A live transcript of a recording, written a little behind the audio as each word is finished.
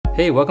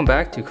Hey, welcome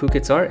back to Cool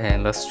Kids Art,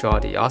 and let's draw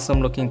the awesome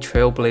looking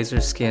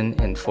Trailblazer skin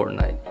in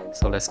Fortnite.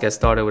 So let's get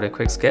started with a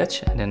quick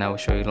sketch, and then I will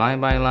show you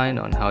line by line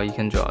on how you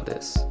can draw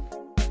this.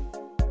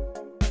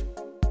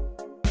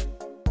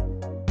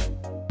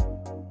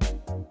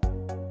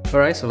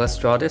 Alright, so let's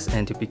draw this,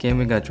 and to begin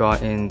we're going to draw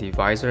in the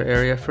visor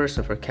area first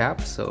of her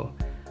cap. So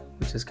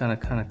we're just going to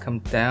kind of come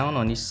down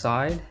on each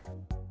side.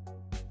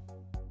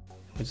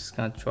 We're just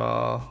going to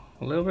draw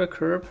a little bit of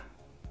curve.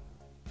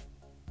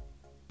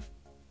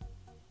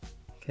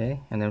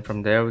 Okay, and then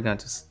from there we're going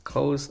to just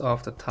close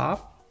off the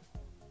top,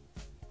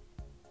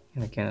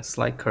 and again a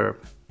slight curve.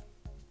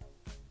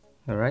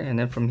 Alright, and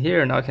then from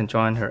here now I can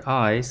draw in her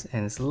eyes,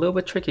 and it's a little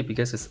bit tricky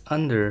because it's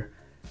under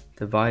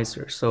the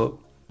visor. So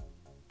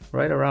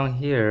right around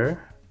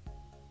here,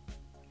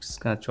 just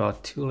gonna draw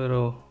two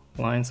little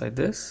lines like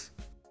this.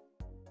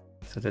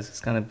 So this is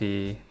gonna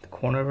be the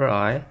corner of her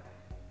eye, and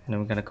then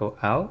we're gonna go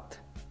out,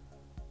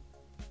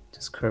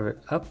 just curve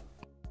it up.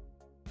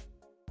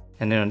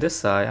 And then on this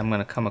side, I'm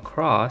gonna come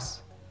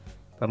across,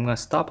 but I'm gonna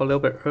stop a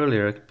little bit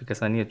earlier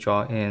because I need to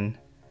draw in.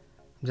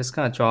 I'm just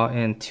gonna draw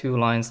in two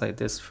lines like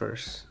this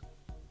first.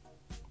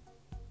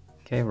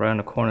 Okay, right on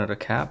the corner of the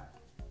cap.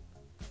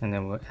 And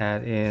then we'll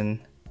add in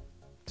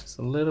just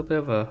a little bit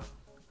of a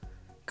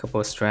couple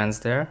of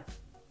strands there.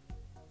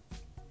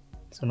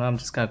 So now I'm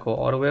just gonna go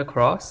all the way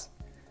across.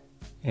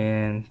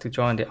 And to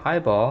draw in the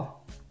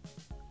eyeball,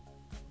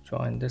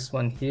 draw in this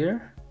one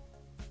here.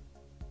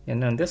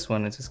 And then this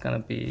one is just gonna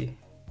be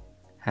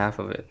half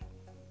of it.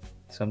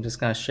 So I'm just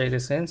gonna shade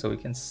this in so we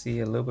can see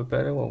a little bit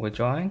better what we're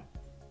drawing.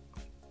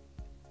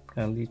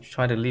 Gonna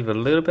try to leave a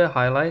little bit of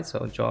highlight, so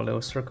I'll draw a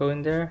little circle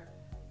in there.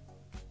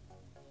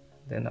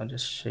 Then I'll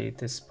just shade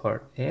this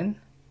part in.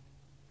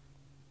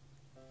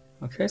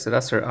 Okay, so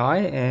that's her eye,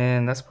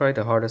 and that's probably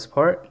the hardest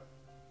part.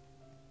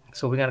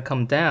 So we gotta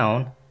come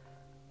down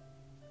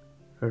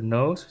her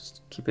nose,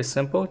 just keep it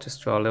simple,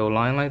 just draw a little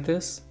line like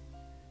this.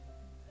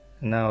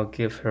 And now I'll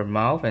give her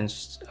mouth and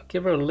I'll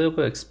give her a little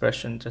bit of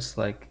expression, just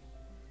like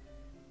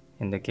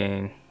in the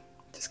game.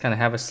 Just kind of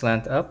have a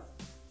slant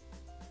up,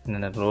 and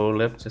then a lower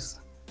lip,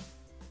 just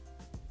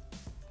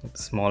a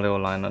small little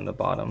line on the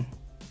bottom.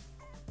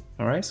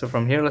 Alright, so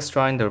from here let's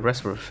draw in the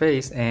rest of her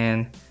face,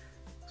 and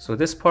so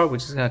this part we're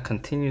just gonna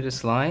continue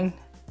this line,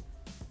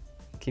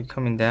 keep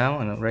coming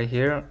down, and right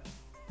here,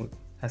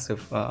 as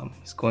if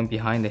it's going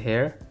behind the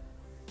hair.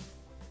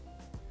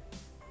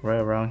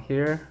 Right around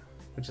here,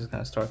 we're just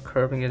gonna start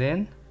curving it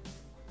in.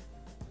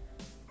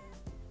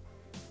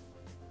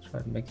 Try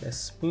to make it as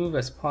smooth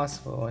as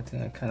possible. I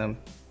think I kind of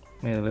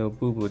made a little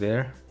boo-boo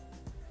there.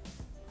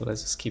 But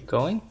let's just keep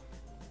going.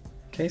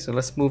 Okay, so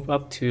let's move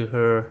up to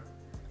her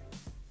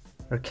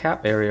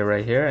cap area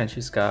right here, and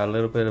she's got a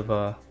little bit of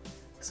a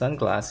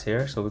sunglass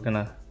here. So we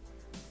can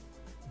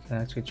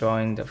actually draw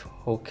in the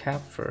whole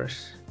cap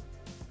first.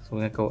 So we're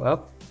gonna go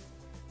up,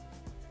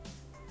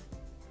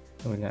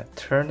 and we're gonna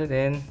turn it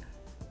in.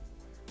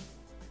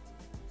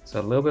 So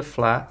a little bit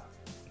flat.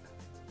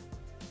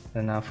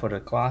 And now for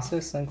the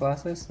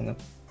sunglasses, and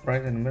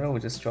right in the middle, we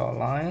just draw a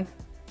line.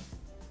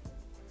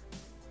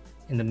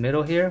 In the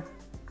middle here,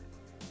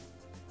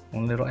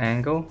 one little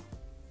angle.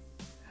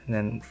 And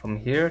then from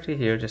here to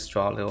here, just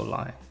draw a little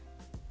line.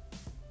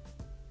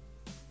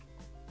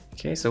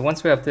 Okay, so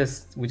once we have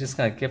this, we just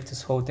gotta give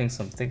this whole thing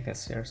some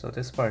thickness here. So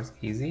this part is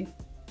easy.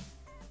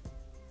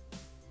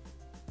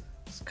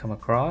 Just come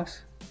across,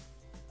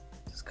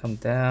 just come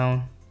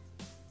down,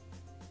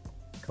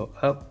 go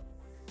up,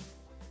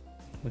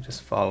 we'll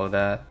just follow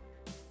that,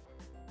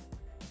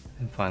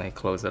 and finally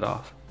close it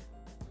off.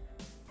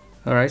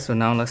 Alright, so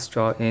now let's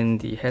draw in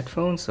the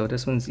headphones. So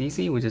this one's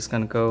easy, we're just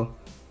gonna go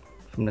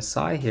from the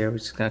side here, we're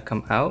just gonna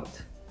come out,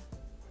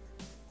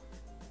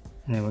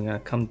 and then we're gonna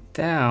come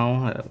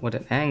down with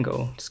an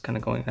angle, just kind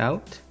of going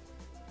out,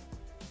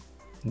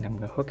 and I'm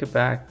gonna hook it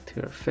back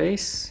to her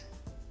face.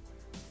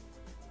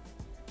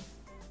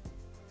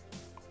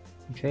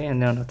 Okay,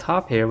 and then on the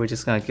top here, we're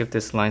just gonna give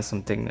this line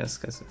some thickness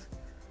because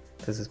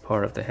this is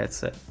part of the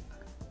headset.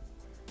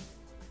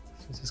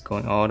 So it's just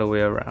going all the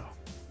way around.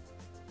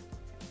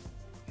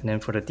 And then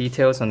for the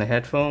details on the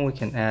headphone, we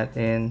can add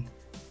in,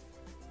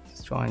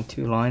 just drawing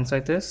two lines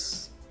like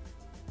this.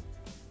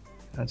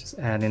 I'll just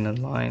add in a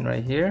line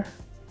right here.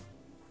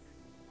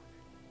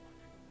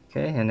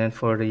 Okay, and then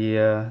for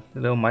the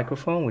little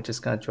microphone, we're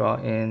just gonna draw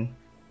in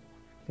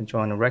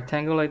a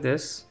rectangle like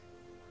this.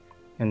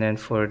 And then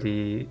for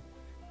the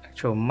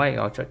actual mic,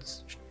 I'll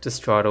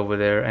just draw it over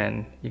there,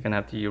 and you're gonna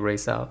have to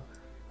erase out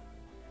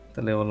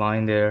the little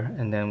line there,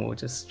 and then we'll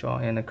just draw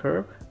in a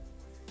curve.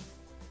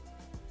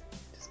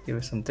 Just give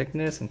it some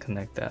thickness and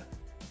connect that.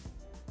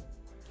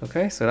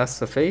 Okay, so that's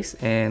the face,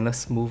 and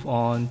let's move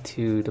on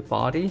to the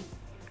body.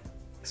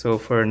 So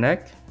for her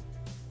neck,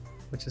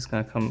 we're just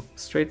gonna come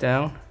straight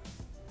down,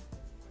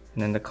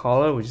 and then the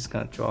collar, we're just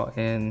gonna draw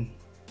in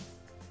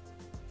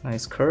a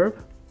nice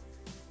curve.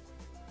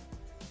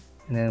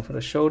 And then for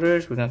the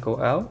shoulders, we're gonna go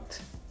out.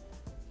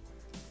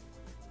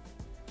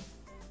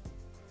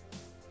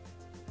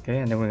 Okay,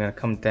 and then we're gonna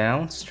come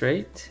down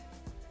straight.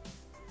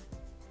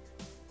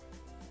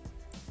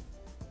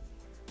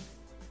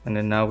 And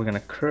then now we're gonna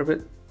curve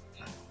it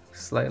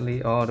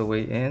slightly all the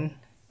way in.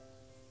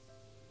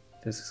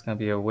 This is gonna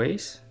be a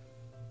waist.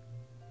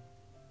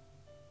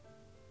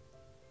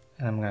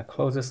 And I'm gonna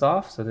close this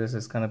off, so this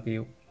is gonna be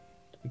the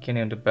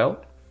beginning of the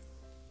belt.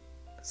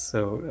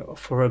 So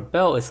for a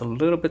belt, it's a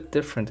little bit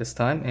different this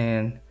time,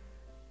 and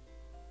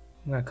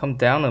I'm gonna come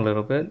down a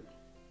little bit.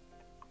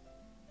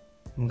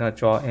 I'm gonna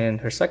draw in,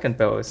 her second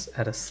belt is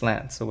at a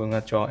slant, so we're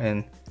gonna draw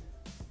in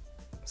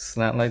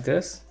slant like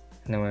this,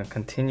 and then we're gonna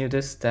continue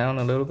this down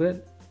a little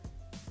bit,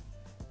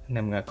 and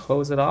then I'm gonna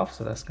close it off,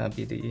 so that's gonna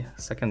be the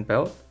second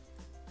belt.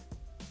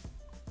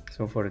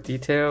 So for the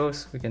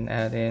details, we can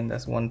add in,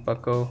 that's one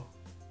buckle,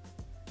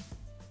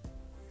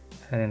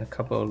 add in a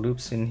couple of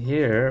loops in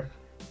here,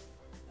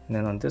 and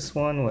then on this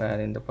one we'll add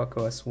in the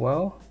buckle as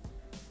well,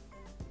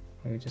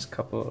 maybe just a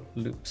couple of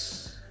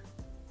loops,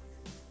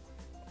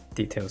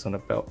 details on the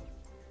belt.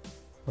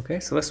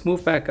 Okay, so let's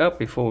move back up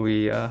before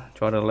we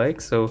draw the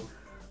leg. So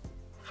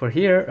for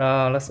here,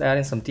 let's add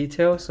in some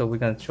details. So we're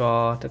gonna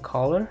draw the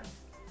collar.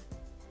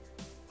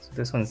 So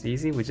this one's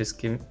easy, we're just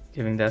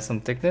giving that some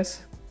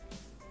thickness.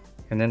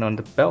 And then on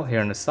the belt here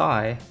on the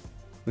side,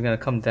 we're gonna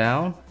come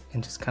down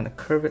and just kind of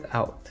curve it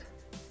out.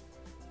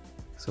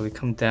 So we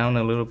come down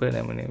a little bit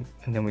and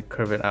then we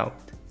curve it out.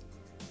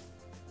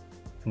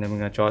 And then we're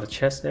gonna draw the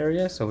chest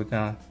area. So we're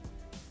gonna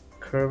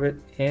curve it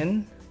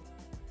in.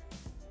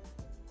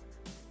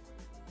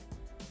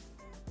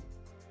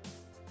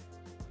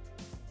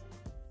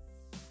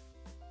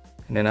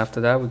 And then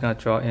after that, we're gonna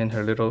draw in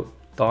her little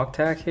dog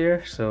tag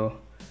here. So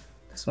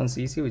this one's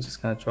easy. We're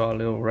just gonna draw a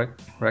little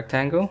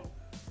rectangle.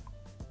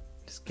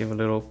 Just give a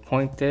little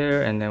point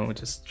there, and then we'll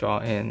just draw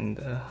in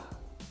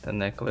the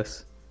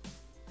necklace.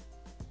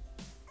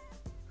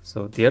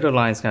 So the other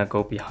line is gonna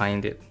go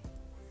behind it.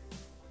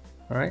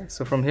 All right,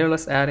 so from here,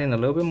 let's add in a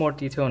little bit more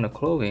detail on the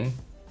clothing.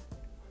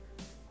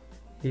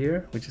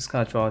 Here, we're just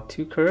gonna draw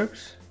two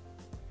curves.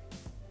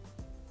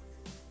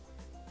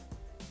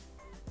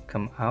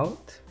 Come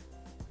out.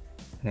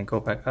 And then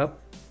go back up.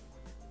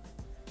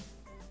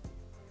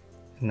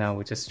 And now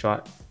we just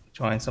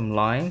drawing some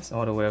lines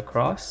all the way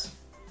across.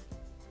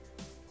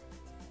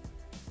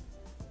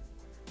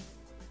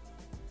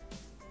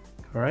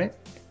 All right,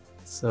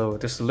 so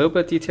there's a little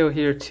bit of detail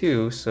here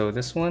too. So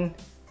this one,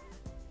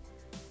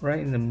 right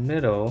in the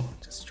middle,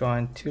 just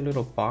drawing two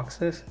little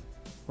boxes,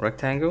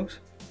 rectangles.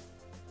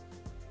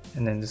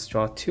 And then just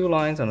draw two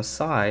lines on the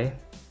side.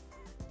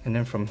 And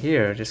then from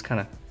here, just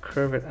kind of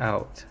curve it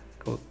out.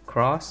 Go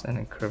across and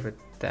then curve it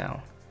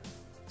down.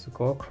 So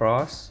go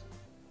across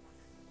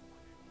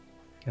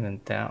and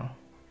then down.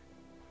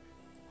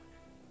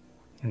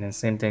 And then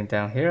same thing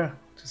down here.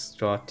 Just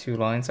draw two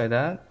lines like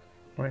that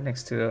right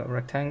next to the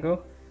rectangle.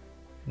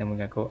 And then we're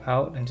gonna go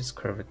out and just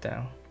curve it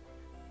down.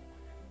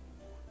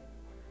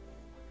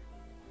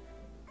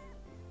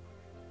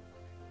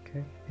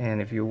 Okay,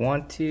 and if you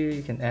want to,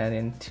 you can add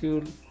in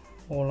two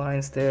more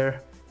lines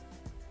there.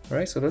 All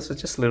right, so those are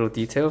just little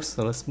details.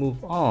 So let's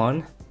move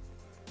on.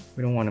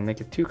 We don't want to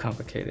make it too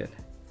complicated.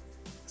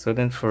 So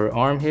then for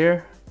arm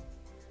here,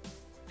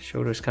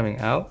 shoulders coming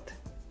out,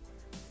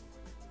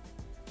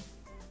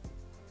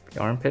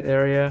 the armpit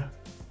area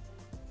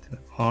to the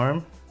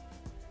arm.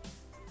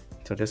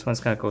 So this one's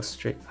gonna go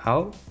straight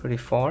out pretty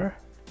far.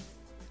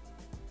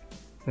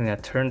 We're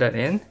gonna turn that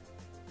in,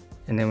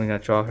 and then we're gonna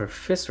draw her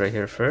fist right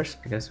here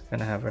first, because we're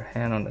gonna have her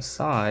hand on the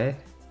side.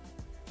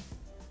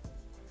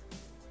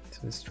 So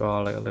let's draw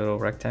like a little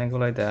rectangle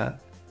like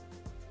that.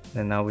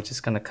 And now we're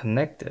just gonna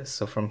connect this.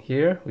 So from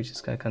here, we're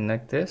just gonna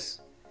connect this.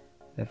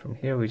 Then from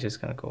here, we're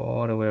just gonna go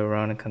all the way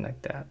around and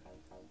connect that.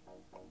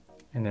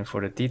 And then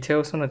for the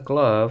details on the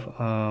glove,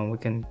 we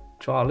can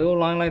draw a little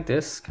line like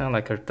this, kind of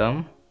like her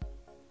thumb.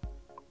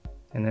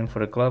 And then for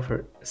the glove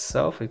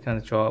itself, we kind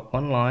of draw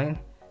one line.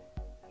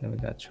 And then we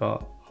gotta draw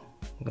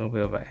a little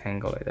bit of an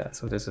angle like that.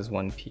 So this is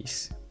one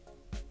piece.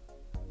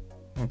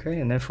 Okay,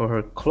 and then for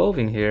her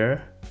clothing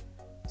here,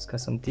 it's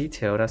got some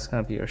detail. That's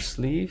gonna be her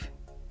sleeve.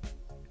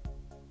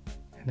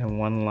 And then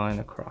one line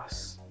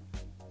across.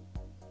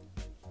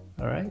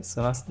 All right,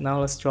 so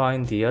now let's draw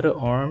in the other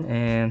arm.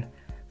 And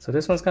so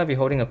this one's gonna be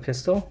holding a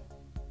pistol.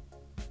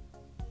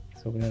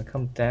 So we're gonna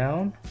come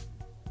down.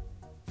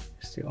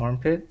 Here's the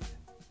armpit.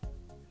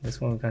 This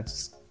one we're gonna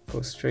just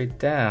go straight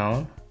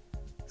down.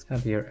 It's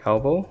gonna be her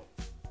elbow.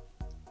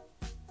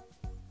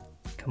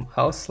 Come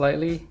out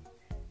slightly.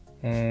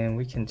 And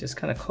we can just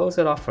kind of close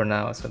it off for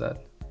now so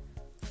that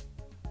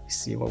you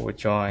see what we're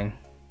drawing.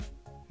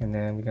 And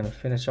then we're gonna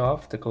finish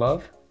off the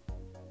glove.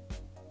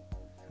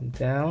 Come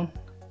down,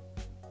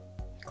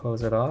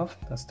 close it off,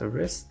 that's the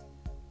wrist.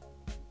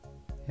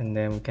 And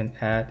then we can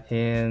add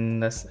in,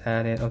 let's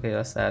add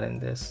in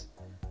this.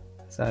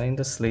 Let's add in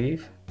the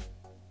sleeve.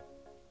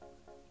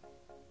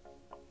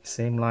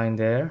 Same line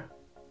there.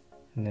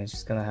 And then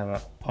just gonna have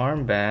an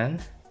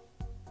armband.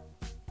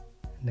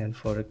 And then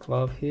for the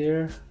glove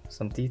here,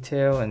 some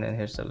detail, and then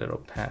here's the little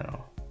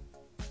panel.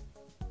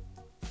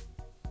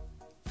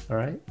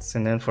 Alright,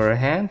 so then for a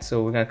hand,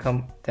 so we're gonna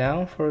come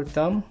down for a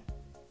thumb.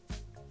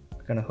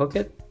 We're gonna hook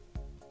it.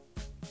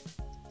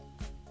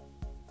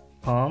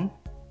 palm,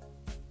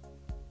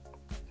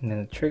 and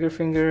then the trigger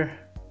finger,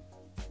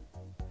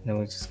 and then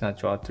we're just gonna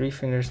draw 3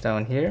 fingers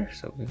down here.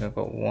 So we're gonna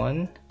go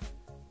 1,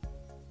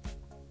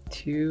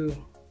 2,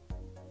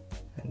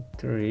 and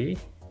 3.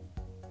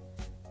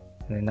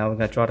 And then now we're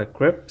gonna draw the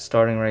grip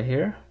starting right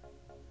here.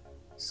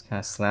 Just kind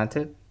of slant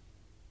it.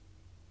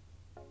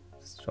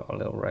 Let's draw a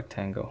little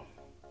rectangle.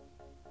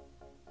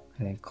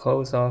 And then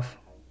close off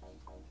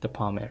the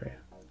palm area.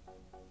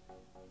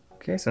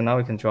 Okay, so now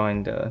we can draw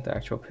in the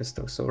actual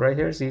pistol. So right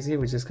here is easy.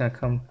 We're just gonna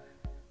come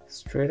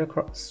straight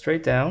across,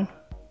 straight down.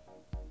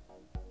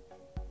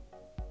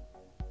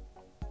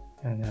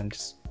 And I'm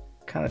just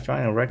kind of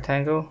drawing a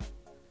rectangle.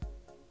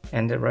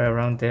 End it right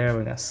around there.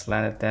 We're gonna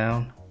slant it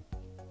down.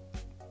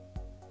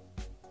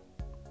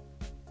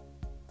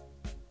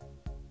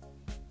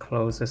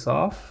 Close this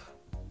off.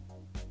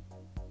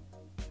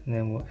 And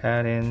then we'll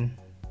add in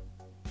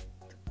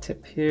the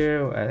tip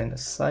here. We'll add in the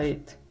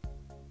sight.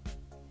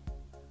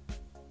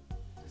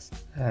 Just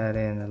add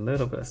in a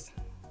little bit of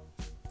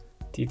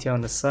detail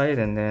on the sight,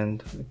 and then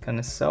the gun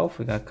itself,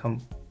 we're gonna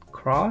come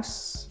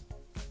across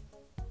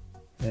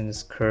and then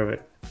just curve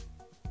it.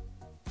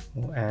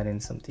 We'll add in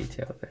some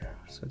detail there.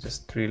 So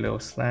just 3 little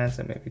slants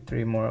and maybe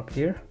 3 more up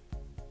here.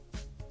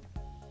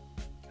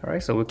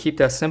 Alright, so we'll keep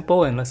that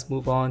simple and let's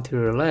move on to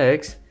her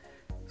legs.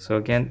 So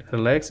again, her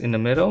legs in the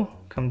middle,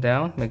 come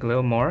down, make a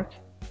little mark.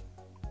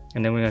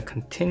 And then we're gonna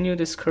continue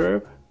this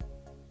curve.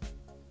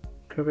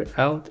 Curve it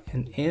out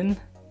and in.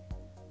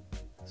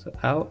 So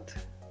out,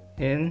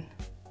 in.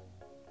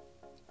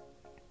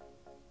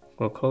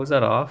 We'll close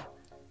that off.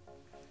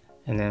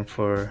 And then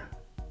for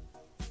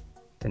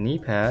the knee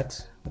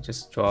pads, we'll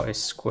just draw a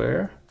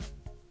square.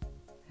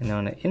 And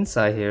on the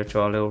inside here,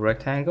 draw a little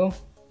rectangle.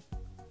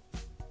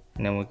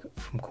 And then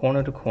from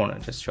corner to corner,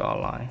 just draw a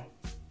line.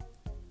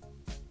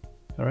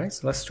 Alright,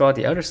 so let's draw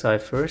the other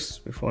side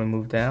first before we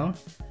move down.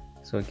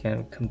 So again,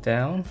 we come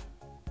down,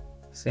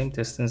 same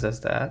distance as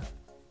that.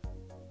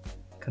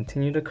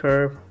 Continue the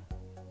curve.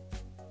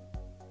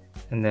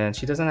 And then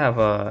she doesn't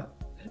have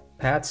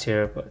pads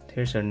here, but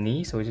here's her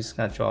knee, so we're just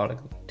gonna draw like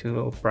 2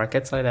 little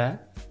brackets like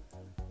that.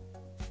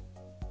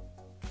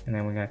 And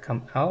then we're gonna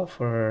come out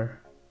for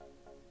her.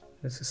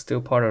 This is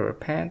still part of her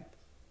pant.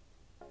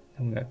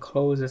 And we're gonna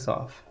close this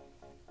off.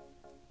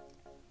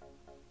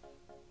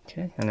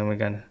 Okay, and then we're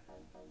gonna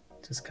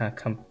just kind of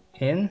come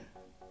in.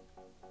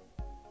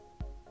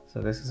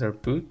 So this is her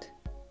boot.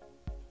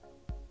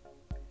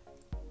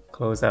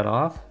 Close that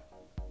off.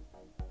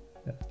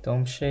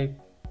 Dome shape.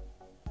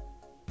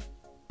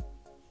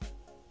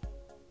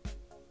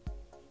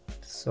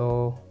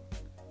 So,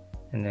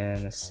 and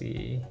then let's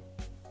see,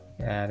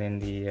 add in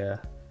the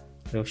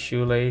little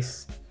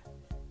shoelace,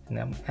 and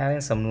I'm adding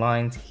some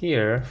lines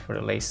here for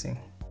the lacing.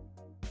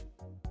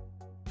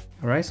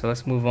 Alright, so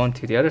let's move on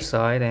to the other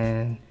side,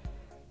 and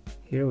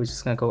here we're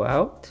just gonna go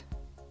out,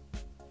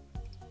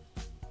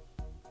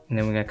 and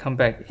then we're gonna come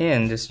back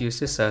in. Just use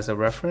this as a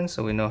reference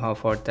so we know how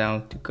far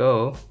down to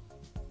go.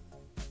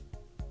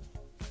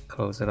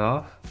 Close it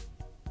off.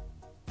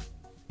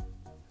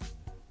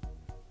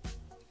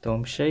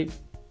 Dome shape.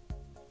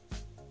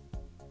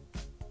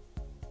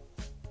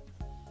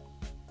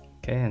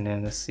 Okay, and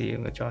then let's see,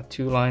 we'll draw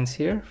 2 lines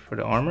here for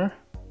the armor.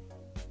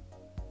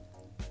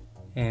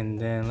 And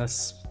then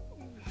let's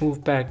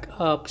move back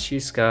up.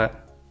 She's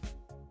got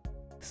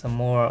some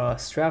more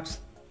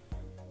straps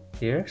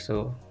here,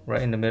 so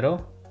right in the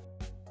middle.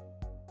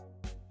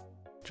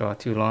 Draw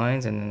 2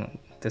 lines, and then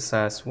this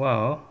side as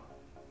well.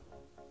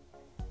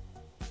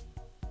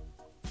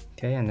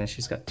 Okay, and then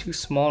she's got 2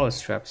 smaller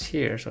straps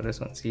here, so this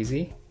one's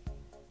easy.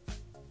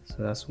 So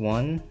that's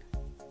 1,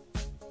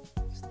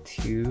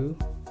 2,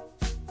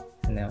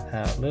 and now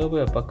add a little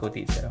bit of buckle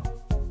detail.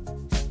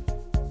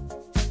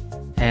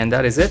 And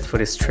that is it for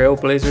this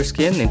Trailblazer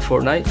skin in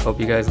Fortnite. Hope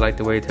you guys liked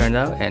the way it turned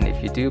out, and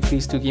if you do,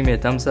 please do give me a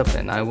thumbs up,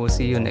 and I will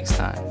see you next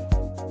time.